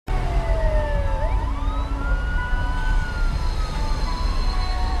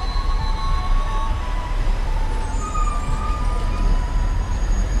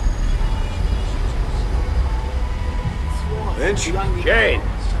Lynch? Kane,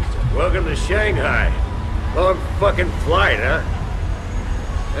 welcome to Shanghai. Long fucking flight, huh?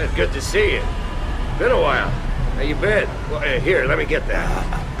 It's good to see you. Been a while. How you been? Well, here, let me get that.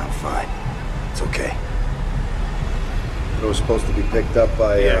 I'm fine. It's okay. It was supposed to be picked up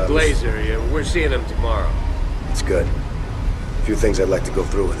by, Yeah, Glazer. Yeah, we're seeing him tomorrow. It's good. A few things I'd like to go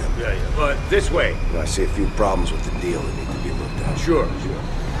through with him. Yeah, but this way. You know, I see a few problems with the deal that need to be looked at. Sure.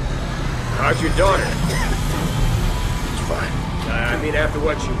 How's your daughter? It's fine. I mean, after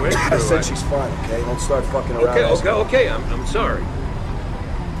what she went through... I said she's fine, okay? Don't start fucking around. Okay, I'm sorry.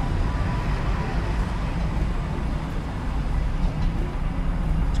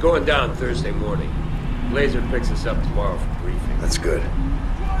 It's going down Thursday morning. Glazer picks us up tomorrow for briefing. That's good.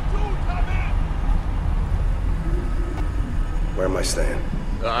 Where am I staying?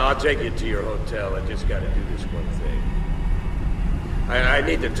 I'll take you to your hotel. I just gotta do this one thing. I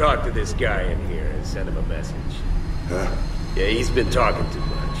need to talk to this guy in here and send him a message. Huh? Yeah, he's been talking too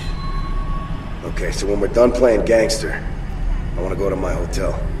much. Okay, so when we're done playing gangster, I want to go to my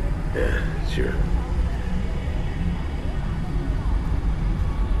hotel. Yeah, sure.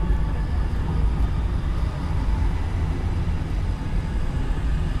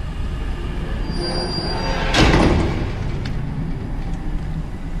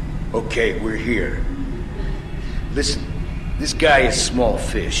 Okay, we're here. Listen, this guy is small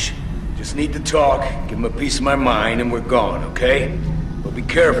fish. Just need to talk, give him a piece of my mind, and we're gone, okay? But be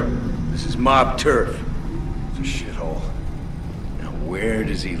careful. This is mob turf. It's a shithole. Now, where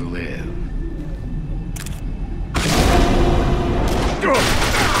does he live? Little,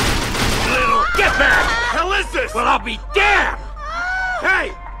 get back! Hell is this? Well, I'll be damned!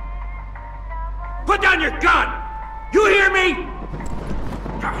 Hey! Put down your gun! You hear me?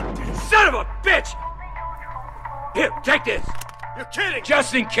 God, son of a bitch! Here, take this. You're kidding!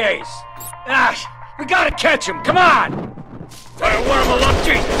 Just in case. Ah, we gotta catch him, come on! I don't want him alone,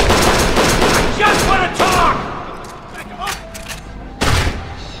 Jesus! I just wanna talk!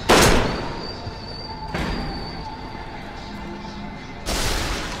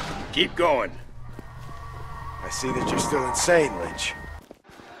 Keep going. I see that you're still insane, Lynch.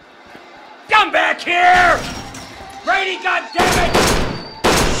 Come back here! Brady, goddammit!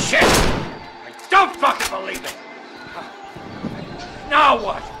 Shit! I don't fucking believe it! Now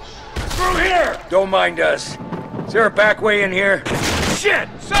what? Through here! Don't mind us. Is there a back way in here? Shit!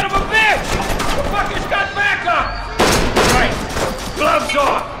 Son of a bitch! The fucker's got backup! Right. Gloves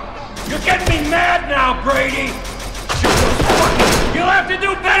off! You're getting me mad now, Brady! Shoot those fucking... You'll have to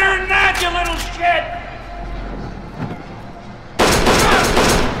do better than that, you little shit!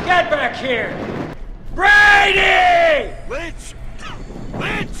 Get back here! Brady! Lynch!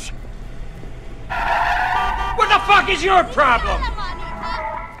 Lynch! What the fuck is your problem?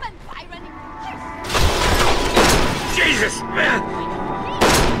 Jesus, man!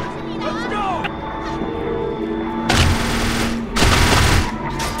 Let's go!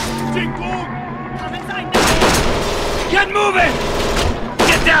 Get moving!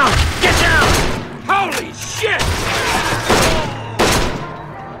 Get down! Get down! Holy shit!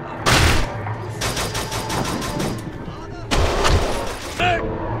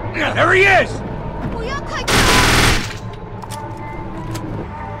 There he is!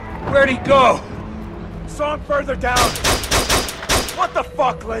 Where'd he go? Saw him further down. What the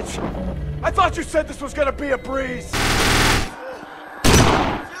fuck, Lynch? I thought you said this was gonna be a breeze.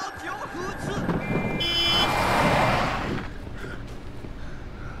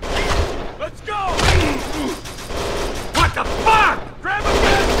 Let's go! What the fuck? Grab a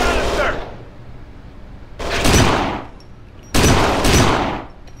gas canister!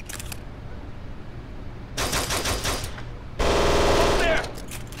 There!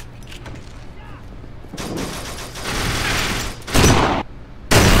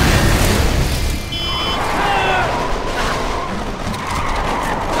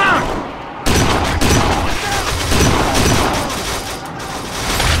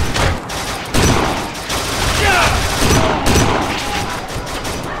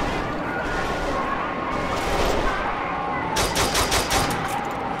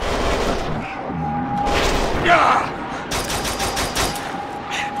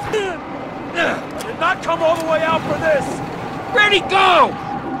 Not come all the way out for this! Where'd he go?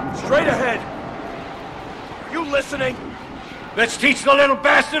 Straight ahead. Are you listening? Let's teach the little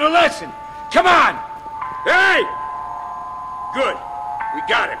bastard a lesson. Come on! Hey! Good. We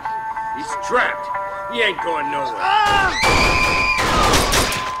got him. He's trapped. He ain't going nowhere.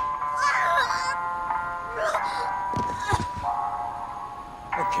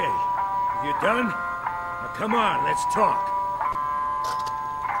 Okay, you done? Now come on, let's talk.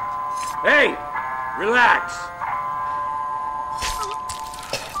 Hey! Relax.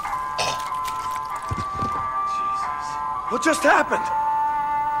 What just happened?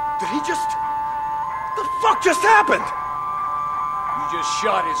 Did he just... The fuck just happened? You just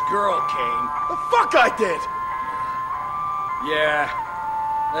shot his girl, Kane. The fuck I did! Yeah.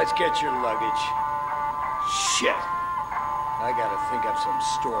 Let's get your luggage. Shit. I gotta think up some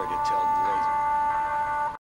story to tell